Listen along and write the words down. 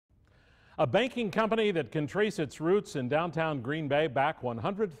A banking company that can trace its roots in downtown Green Bay back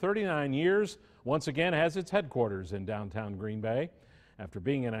 139 years once again has its headquarters in downtown Green Bay. After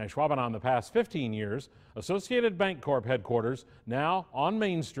being in Ashwaubenon the past 15 years, Associated Banc-Corp headquarters now on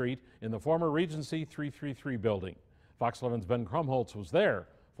Main Street in the former Regency 333 building. Fox 11's Ben Krumholtz was there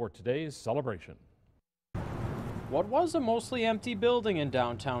for today's celebration. What was a mostly empty building in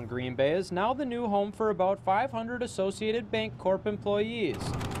downtown Green Bay is now the new home for about 500 Associated Banc-Corp employees.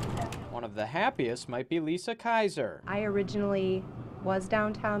 One of the happiest might be Lisa Kaiser. I originally was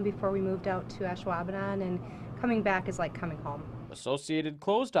downtown before we moved out to Ashwaubenon, and coming back is like coming home. Associated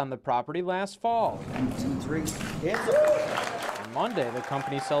closed on the property last fall. 1, 2, 3. On Monday, the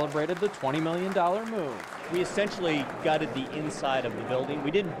company celebrated the $20 million move. We essentially gutted the inside of the building.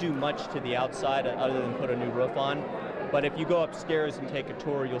 We didn't do much to the outside other than put a new roof on. But if you go upstairs and take a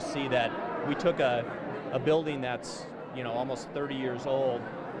tour, you'll see that we took a building that's, almost 30 years old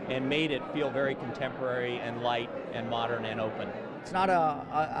and made it feel very contemporary and light and modern and open. It's not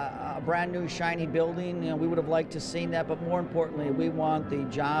a brand new shiny building. We would have liked to seen that, but more importantly, we want the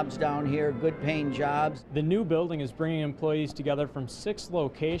jobs down here, good paying jobs. The new building is bringing employees together from 6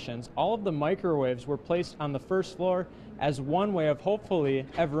 locations. All of the microwaves were placed on the first floor as one way of hopefully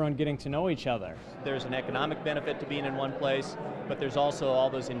everyone getting to know each other. There's an economic benefit to being in one place, but there's also all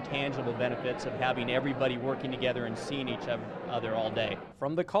those intangible benefits of having everybody working together and seeing each other all day.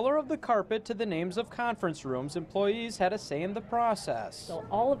 From the color of the carpet to the names of conference rooms, employees had a say in the process. So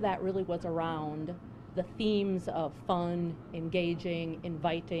all of that really was around the themes of fun, engaging,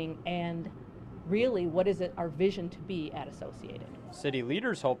 inviting, and really what is it our vision to be at Associated. City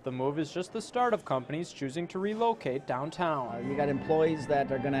leaders hope the move is just the start of companies choosing to relocate downtown. You got employees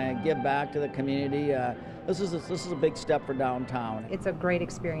that are going to give back to the community. This is a big step for downtown. It's a great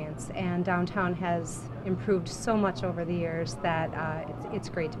experience, and downtown has improved so much over the years that it's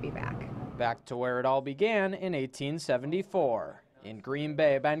great to be back. Back to where it all began in 1874. In Green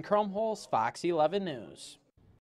Bay, Ben Krumholtz, Fox 11 News.